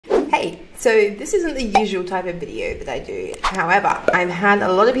Hey, so this isn't the usual type of video that I do. However, I've had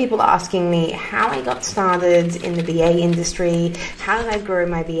a lot of people asking me how I got started in the VA industry, how did I grow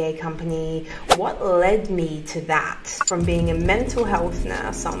my VA company, what led me to that, from being a mental health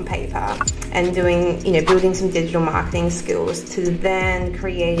nurse on paper and doing, building some digital marketing skills to then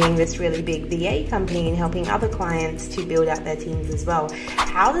creating this really big VA company and helping other clients to build out their teams as well.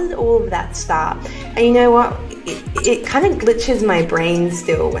 How did all of that start? And you know what? It kind of glitches my brain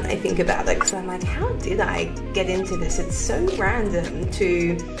still when I think about it, because I'm like, how did I get into this? It's so random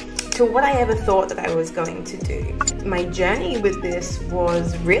to what I ever thought that I was going to do. My journey with this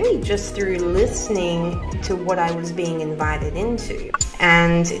was really just through listening to what I was being invited into.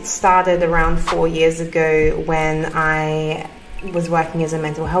 And it started around 4 years ago when I was working as a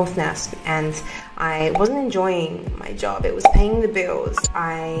mental health nurse and I wasn't enjoying my job. It was paying the bills.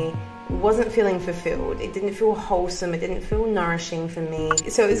 I wasn't feeling fulfilled. It didn't feel wholesome. It didn't feel nourishing for me.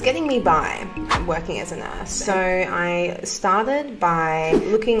 So it was getting me by working as a nurse. So I started by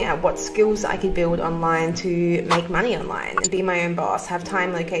looking at what skills I could build online to make money online, be my own boss, have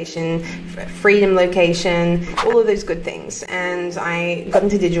time location, freedom location, all of those good things. And I got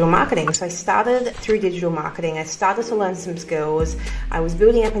into digital marketing. So I started through digital marketing. I started to learn some skills. I was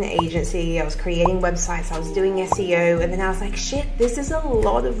building up an agency. I was creating websites. I was doing SEO. And then I was like, shit, this is a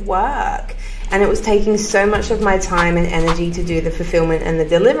lot of work. And it was taking so much of my time and energy to do the fulfillment and the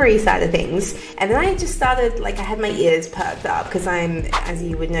delivery side of things. And then I just started, I had my ears perked up, because I'm, as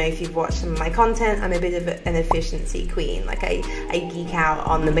you would know if you've watched some of my content, I'm a bit of an efficiency queen. I geek out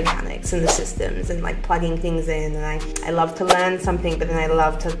on the mechanics and the systems and plugging things in, and I love to learn something, but then I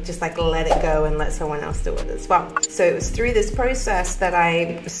love to just let it go and let someone else do it as well. So it was through this process that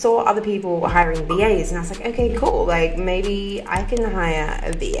I saw other people hiring VAs, and I was like, okay, cool, maybe I can hire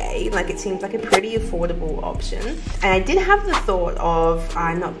a VA. It seems like a pretty affordable option. And I did have the thought of,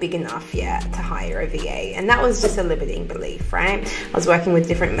 I'm not big enough yet to hire a VA. And that was just a limiting belief, right? I was working with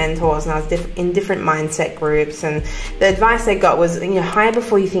different mentors and I was in different mindset groups. And the advice I got was, hire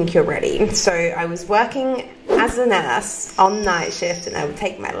before you think you're ready. So I was working as a nurse on night shift, and I would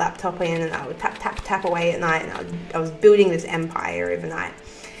take my laptop in and I would tap away at night, and I was building this empire overnight.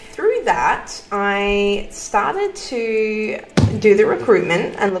 Through that, I started to do the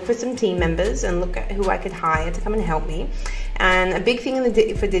recruitment and look for some team members and look at who I could hire to come and help me. And a big thing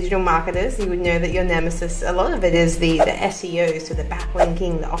for digital marketers, you would know that your nemesis, a lot of it is the SEO, so the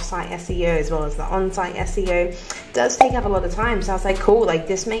backlinking, the offsite SEO, as well as the on-site SEO, does take up a lot of time. So I was like, cool,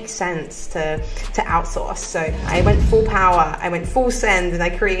 this makes sense to outsource. So I went full power, I went full send, and I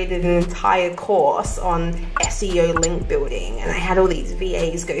created an entire course on SEO link building. And I had all these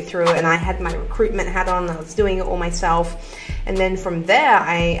VAs go through it, and I had my recruitment hat on, and I was doing it all myself. And then from there,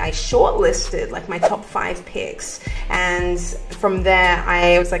 I shortlisted my top 5 picks. And from there,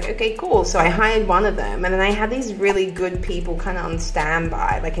 I was like, okay, cool. So I hired one of them. And then I had these really good people kind of on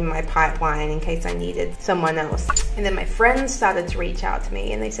standby, in my pipeline in case I needed someone else. And then my friends started to reach out to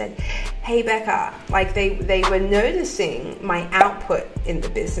me and they said, hey, Becca, they were noticing my output in the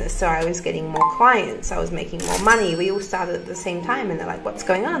business. So I was getting more clients. I was making more money. We all started at the same time. And they're like, what's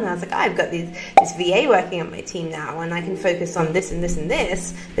going on? And I was like, I've got this VA working on my team now, and I can focus on this and this and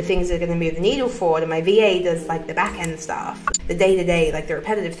this, the things that are going to move the needle forward. And my VA does the back end stuff, the day-to-day, the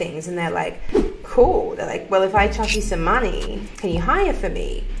repetitive things. And they're like, cool. They're like, well, if I charge you some money, can you hire for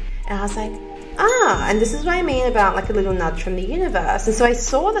me? And I was like, and this is what I mean about a little nudge from the universe. And so I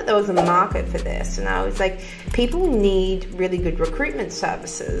saw that there was a market for this, and I was like, people need really good recruitment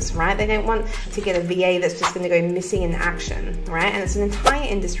services, right? They don't want to get a VA that's just going to go missing in action, right? And it's an entire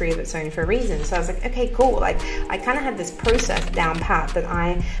industry of its own for a reason. So I was like, okay, cool. I kind of had this process down pat that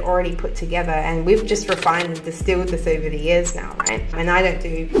I already put together, and we've just refined and distilled this over the years now, right? And I don't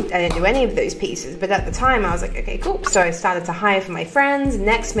do any of those pieces, but at the time I was like, okay, cool. So I started to hire for my friends.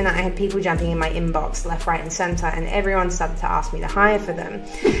 Next minute I had people jumping in my inbox left, right, and center, and everyone started to ask me to hire for them.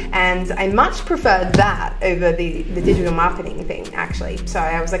 And I much preferred that over the digital marketing thing, actually. So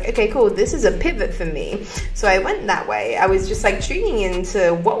I was like, okay, cool, this is a pivot for me. So I went that way. I was just tuning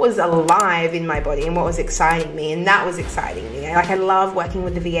into what was alive in my body and what was exciting me, and that was exciting me. I love working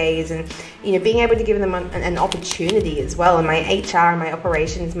with the VAs and being able to give them an opportunity as well. And my HR, my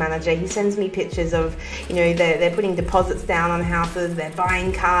operations manager, he sends me pictures of they're putting deposits down on houses, they're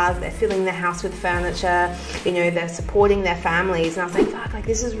buying cars, they're filling the house house with furniture, you know, they're supporting their families. And I was like, fuck, like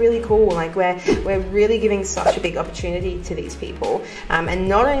this is really cool. Like we're really giving such a big opportunity to these people. And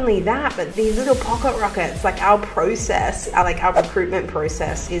not only that, but these little pocket rockets, like our process, our recruitment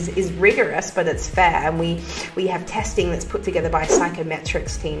process is rigorous, but it's fair. And we have testing that's put together by a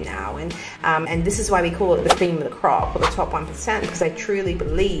psychometrics team now. And this is why we call it the cream of the crop, or the top 1%, because I truly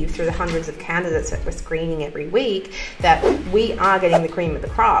believe through the hundreds of candidates that we're screening every week that we are getting the cream of the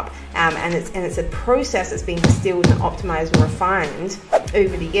crop. And it's a process that's been distilled and optimized and refined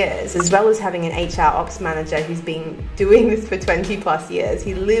over the years, as well as having an HR ops manager who's been doing this for 20 plus years.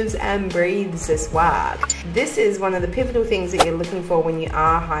 He lives and breathes this work. This is one of the pivotal things that you're looking for when you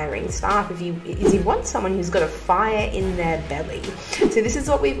are hiring staff. Is you want someone who's got a fire in their belly. So this is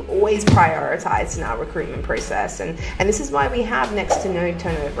what we've always prioritized in our recruitment process, and this is why we have next to no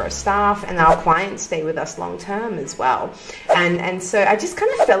turnover of staff, and our clients stay with us long term as well. And so I just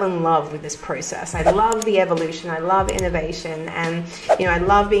kind of fell in love with this process. I love the evolution, I love innovation, and you know, I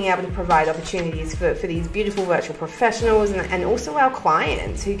love being able to provide opportunities for these beautiful virtual professionals and also our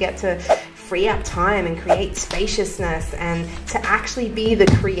clients who get to free up time and create spaciousness and to actually be the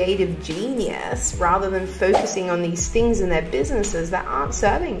creative genius rather than focusing on these things in their businesses that aren't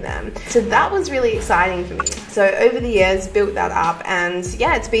serving them. So that was really exciting for me. So over the years, built that up, and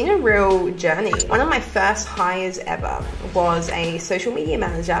yeah, it's been a real journey. One of my first hires ever was a social media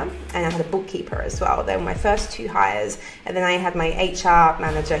manager, and I had a bookkeeper as well. They were my first 2 hires, and then I had my HR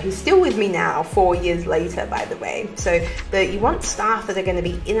manager, who's still with me now 4 years later, by the way. So you want staff that are going to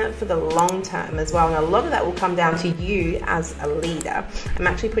be in it for the long term as well, and a lot of that will come down to you as a leader. I'm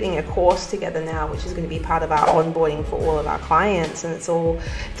actually putting a course together now, which is going to be part of our onboarding for all of our clients, and it's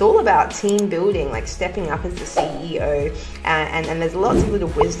all about team building, like stepping up as the CEO, and there's lots of little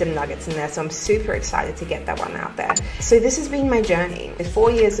wisdom nuggets in there, so I'm super excited to get that one out there. So this has been my journey. With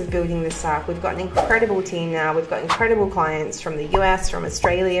 4 years of building this up, we've got an incredible team now. We've got incredible clients from the US, from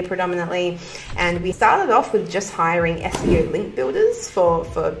Australia predominantly, and we started off with just hiring SEO link builders for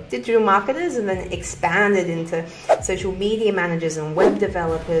digital marketers, and then expanded into social media managers and web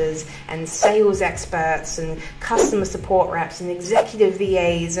developers and sales experts and customer support reps and executive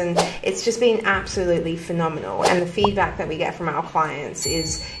VAs, and it's just been absolutely phenomenal. And the feedback that we get from our clients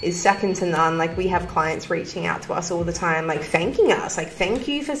is second to none. Like, we have clients reaching out to us all the time, like thanking us, like thank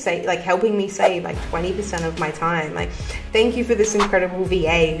you for helping me save like 20% of my time, like thank you for this incredible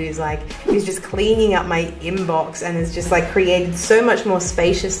VA who's just cleaning up my inbox and has just like created so much more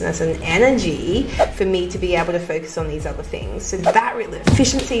spaciousness and energy for me to be able to focus on these other things. So that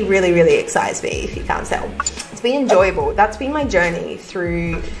efficiency really excites me, if you can't tell. It's been enjoyable. That's been my journey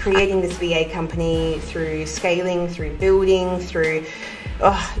through creating this VA company, through scaling, through building, through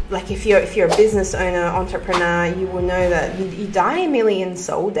like if you're a business owner, entrepreneur, you will know that you die a million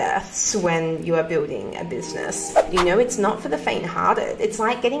soul deaths when you are building a business. You know, it's not for the faint-hearted. It's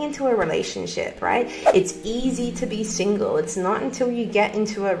like getting into a relationship, right? It's easy to be single. It's not until you get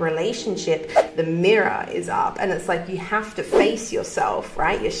into a relationship the mirror is up, and it's like you have to face yourself,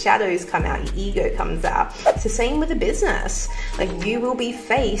 right? Your shadows come out, your ego comes out. It's the same with a business. Like, you will be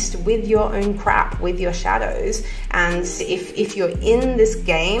faced with your own crap, with your shadows, and if you're in this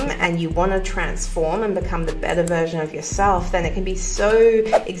game and you want to transform and become the better version of yourself, then it can be so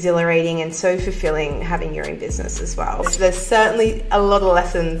exhilarating and so fulfilling having your own business as well. So there's certainly a lot of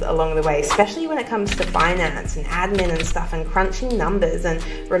lessons along the way, especially when it comes to finance and admin and stuff, and crunching numbers and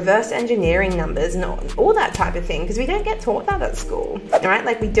reverse engineering numbers and all that type of thing, because we don't get taught that at school, right?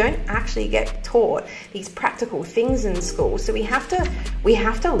 Like, we don't actually get taught these practical things in school, so we have to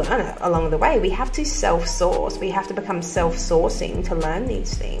learn it along the way. We have to self-source. We have to become self-sourcing to learn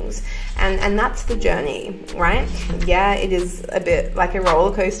these things, and that's the journey, right? Yeah, it is a bit like a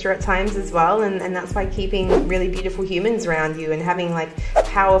roller coaster at times as well, and that's why keeping really beautiful humans around you and having like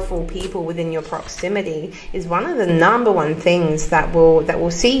powerful people within your proximity is one of the #1 things that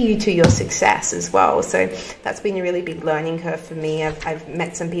will see you to your success as well. So that's been a really big learning curve for me. I've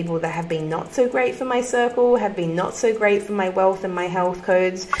met some people that have been not so great for my circle, have been not so great for my wealth and my health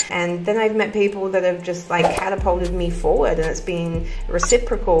codes, and then I've met people that have just like catapulted me forward, and it's been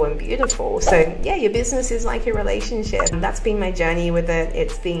reciprocal and beautiful. So yeah, your business is like a relationship, and that's been my journey with it.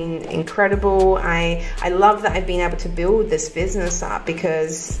 It's been incredible. I love that I've been able to build this business up,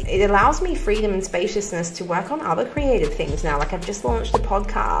 because it allows me freedom and spaciousness to work on other creative things now. Like, I've just launched a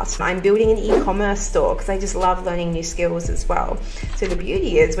podcast. I'm building an e-commerce store because I just love learning new skills as well. So the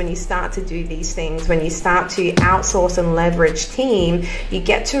beauty is, when you start to do these things, when you start to outsource and leverage team, you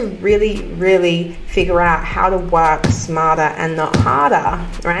get to really figure out how to work smarter and not harder.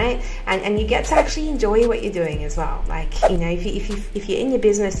 harder, right? And you get to actually enjoy what you're doing as well. Like, you know, if you're in your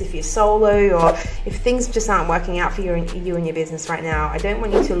business, if you're solo, or if things just aren't working out for you and your business right now, I don't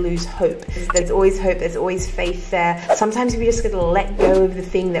want you to lose hope. There's always hope, there's always faith there. Sometimes we just got to let go of the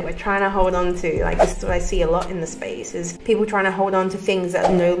thing that we're trying to hold on to. Like, this is what I see a lot in the space, is people trying to hold on to things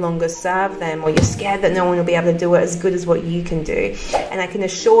that no longer serve them, or you're scared that no one will be able to do it as good as what you can do. And I can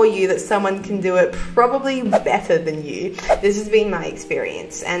assure you that someone can do it probably better than you. This has been my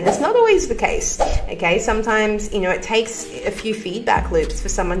experience, and it's not always the case, okay? Sometimes, you know, it takes a few feedback loops for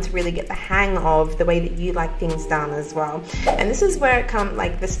someone to really get the hang of the way that you like things done as well. And this is where it comes,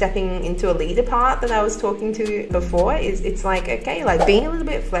 like the stepping into a leader part that I was talking to before, is it's like, okay, like being a little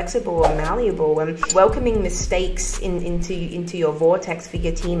bit flexible and malleable and welcoming mistakes into your vortex for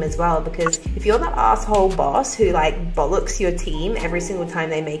your team as well. Because if you're that asshole boss who like bollocks your team every single time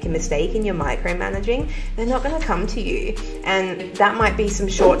they make a mistake and you're micromanaging, they're not going to come to you. And that might be some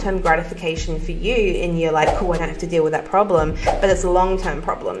short-term gratification for you, and you're like, cool, I don't have to deal with that problem, but it's long-term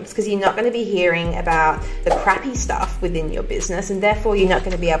problems, because you're not going to be hearing about the crappy stuff within your business, and therefore you're not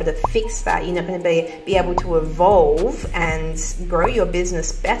going to be able to fix that. You're not going to be able to evolve and grow your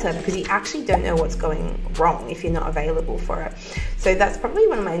business better, because you actually don't know what's going wrong if you're not available for it. So that's probably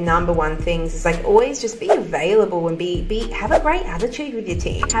one of my number one things, is like always just be available and have a great attitude with your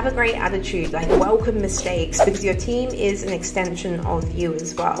team. Have a great attitude, like welcome mistakes, because your team is an extension of you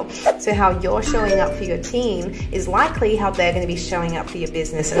as well. So how you're showing up for your team is likely how they're going to be showing up for your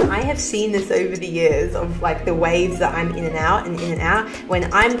business. And I have seen this over the years of like the waves that I'm in and out and in and out.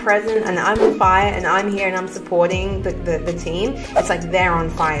 When I'm present and I'm on fire and I'm here and I'm supporting the team, it's like they're on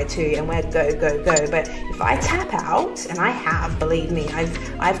fire too, and we're go, go, go. But if I tap out, and I have, believe me,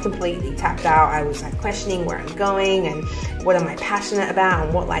 I've completely tapped out. I was like questioning where I'm going and what am I passionate about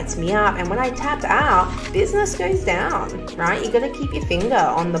and what lights me up. And when I tapped out, business goes down, right? You got to keep your finger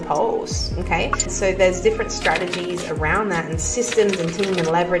on the pulse, okay? So there's different strategies around that, and systems and team and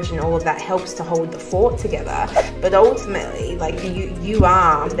leverage and all of that helps to hold the fort together. But ultimately, like you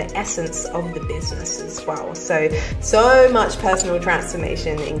are the essence of the business as well. So much personal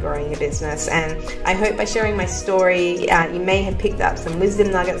transformation in growing a business. And I hope by sharing my story, you may have picked up some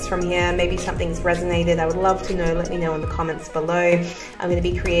wisdom nuggets from here. Maybe something's resonated. I would love to know. Let me know in the comments below. I'm going to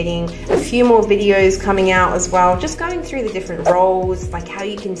be creating a few more videos coming out as well, just going through the different roles, like how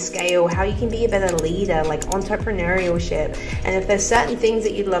you can scale, how you can be a better leader, like entrepreneurship. And if there's certain things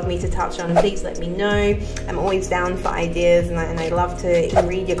that you'd love me to touch on, please let me know. I'm always down for ideas, and I love to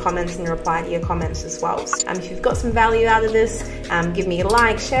read your comments and reply to your comments as well. If you've got some value out of this, give me a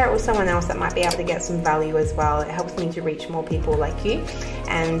like, share it with someone else that might be able to get some value as well. It helps me to reach more people like you.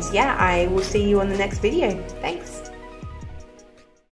 And yeah, I will see you on the next video. Thanks.